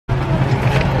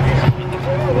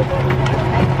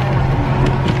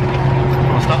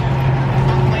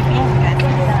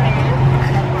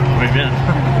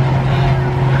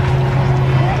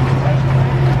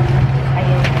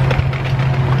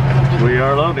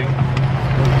sleeping.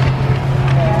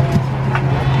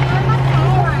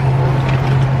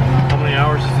 How many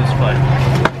hours is this flight?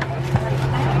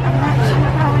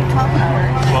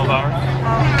 12 hours?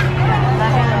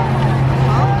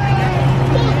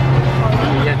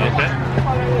 Okay.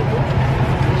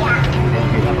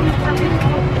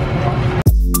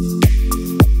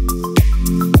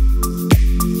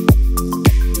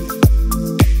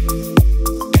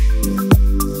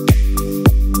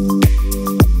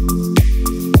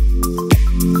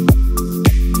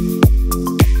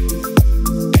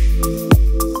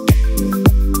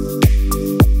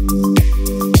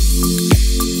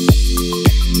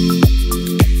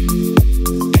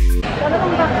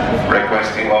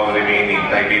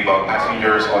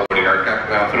 Passengers on boarding aircraft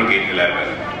now through gate 11.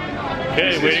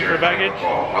 Okay, waiting for baggage.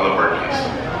 All aboard, please.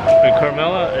 And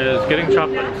Carmela is getting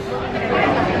chocolates.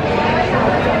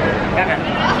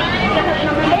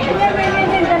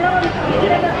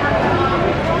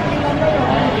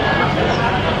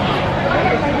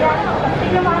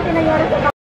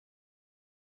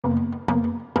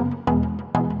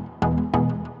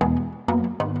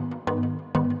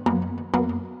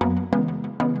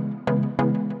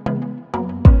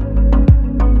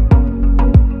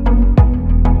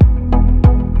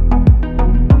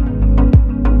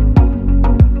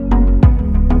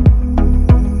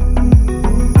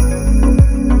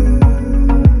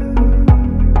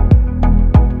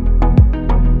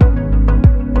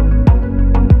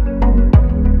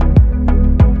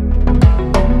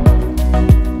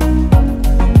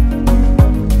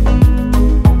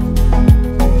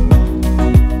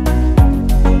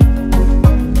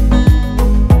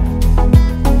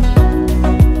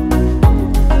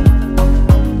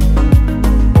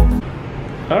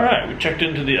 Checked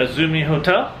into the Azumi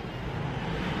Hotel.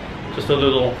 Just a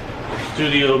little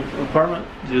studio apartment.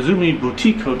 The Azumi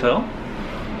Boutique Hotel.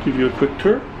 Give you a quick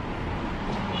tour.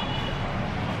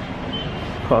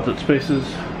 Closet spaces.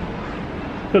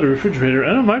 Got a refrigerator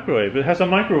and a microwave. It has a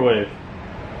microwave.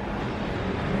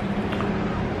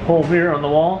 Hole here on the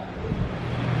wall.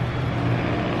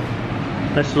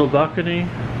 Nice little balcony.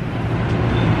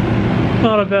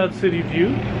 Not a bad city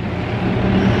view.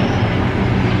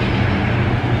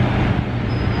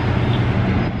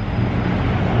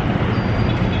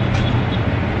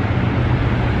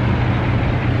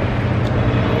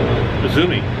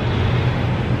 Azumi.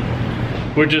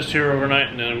 We're just here overnight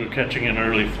and then we're catching an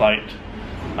early flight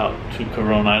out to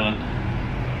Coron Island.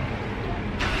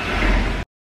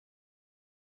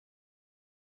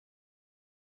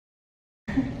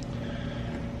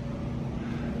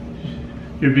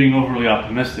 You're being overly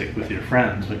optimistic with your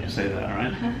friends when you say that,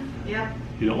 right? Yeah.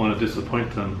 You don't want to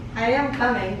disappoint them. I am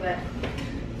coming, but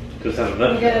just haven't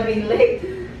left. I'm gonna be late.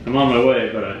 I'm on my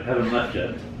way, but I haven't left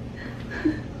yet.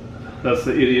 That's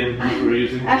the idiom we're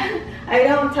using. I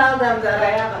don't tell them that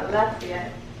I haven't left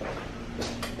yet.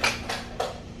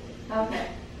 Okay.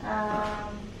 I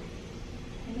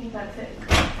think that's it.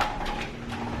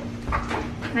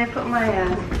 Can I put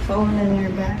my phone in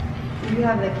your bag? You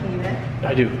have the key, right?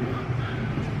 I do.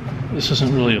 This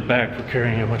isn't really a bag for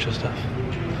carrying a bunch of stuff.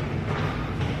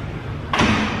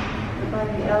 By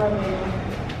the elevator.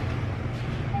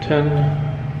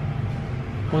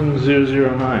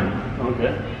 10-1009.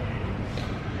 Okay.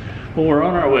 Well, we're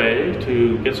on our way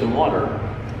to get some water.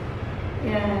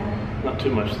 Yeah. Not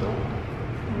too much though.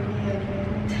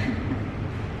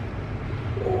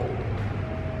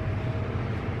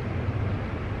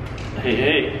 Hey,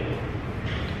 hey.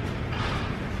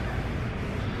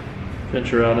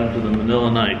 Venture out into the Manila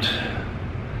night.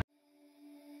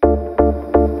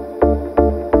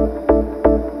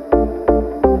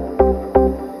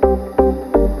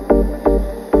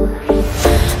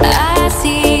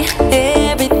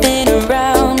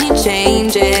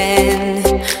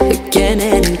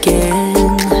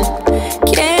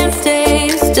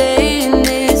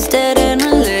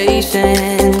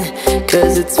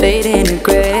 It's fading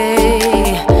gray.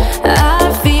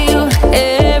 I feel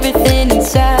everything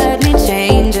inside me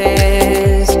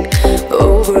changes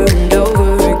over and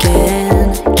over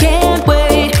again. Can't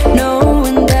wait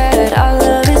knowing that our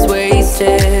love is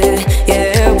wasted.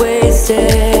 Yeah,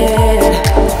 wasted.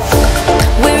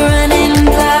 We're running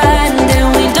blind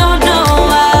and we don't know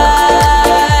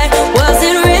why. Was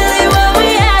it really what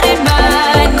we had in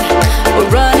mind? We're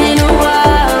running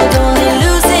wild, only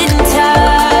losing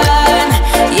time.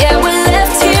 Yeah, we're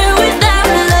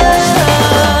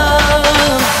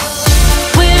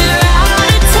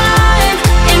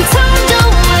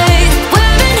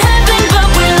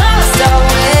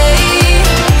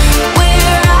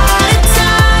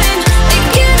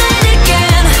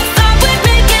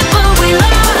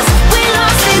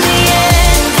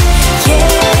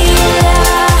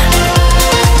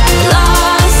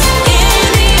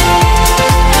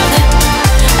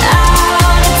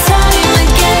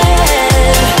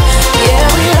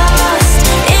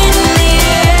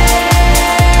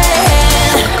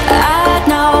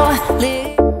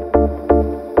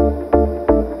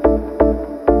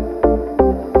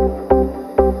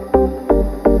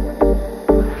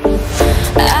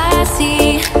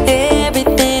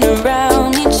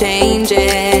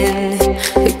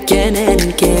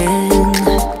again.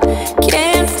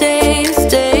 Can't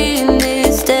stay in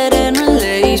this dead-end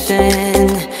relation,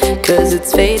 'cause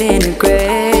it's fading to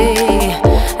gray.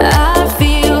 I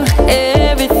feel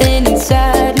everything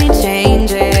inside me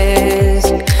changes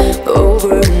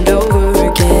over and over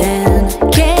again.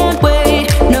 Can't wait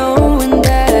knowing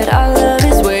that our love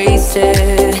is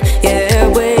wasted, yeah,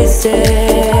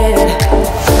 wasted.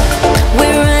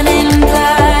 We're running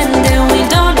blind and we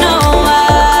don't know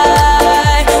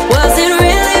why. Was it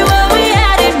really what we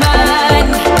had in mind?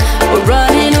 We're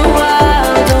running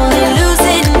wild, only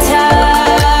losing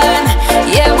time.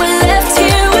 Yeah, we're left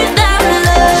here without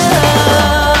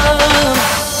love.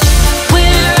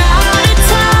 We're out of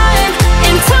time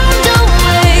and time don't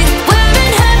wait. We're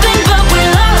in heaven but we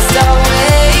lost our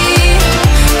way.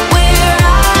 We're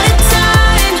out of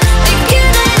time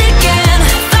again and again.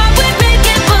 Thought we'd make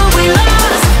it but we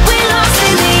lost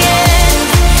in the end.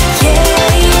 Yeah,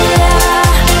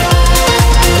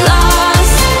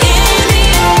 lost in the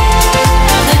end.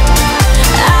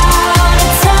 Out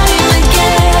of time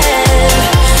again.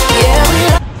 Yeah, we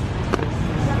lost.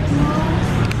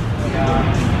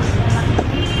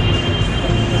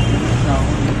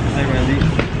 Hi, Randy.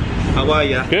 How are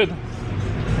ya? Good.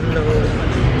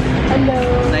 Hello.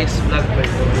 Nice vlog by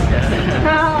you.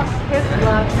 His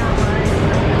vlog naman.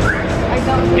 I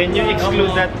don't Can you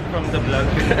exclude that from the vlog?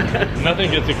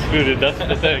 Nothing gets excluded, that's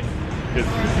the thing. It's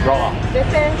raw. This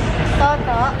is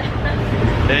Toto.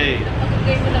 Hey,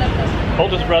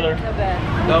 Oldest brother,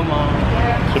 come on.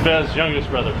 Jabez's youngest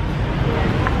brother.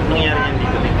 Anong nangyari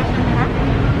yan dito?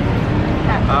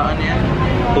 Ano yan?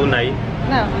 Tunay?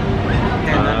 No.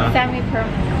 Henna?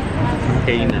 Semi-permanent.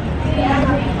 Henna.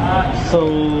 So,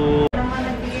 Naman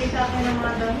nagbigay sa akin ng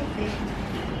mga damit eh.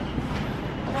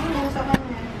 Ano mo sa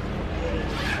kanya?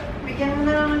 Bigyan mo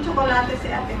na lang ng tsokolate si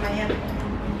Ate Maya.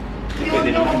 Hindi huwag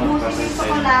niyo ubusin yung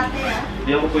tsokolate ah.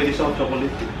 hindi ako pwede sa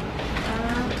chocolate.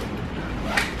 Ah.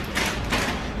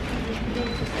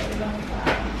 Dito sa ibang pa.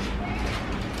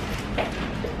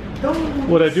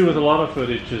 What I do with a lot of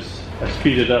footage is I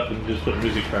speed it up and just put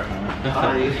music track on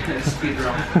it. Speed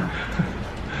run.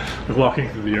 Walking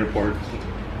through the airport.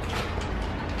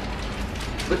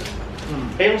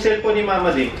 Yung cellphone ni Mama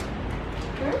din.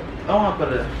 Oo nga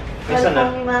pala. Kaysa na?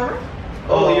 Cellphone ni Mama?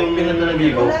 Oo, yung pinunta ng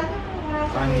Vivo. Wala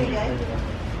sa bigay.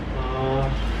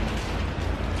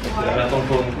 Wala tong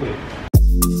phone ko eh.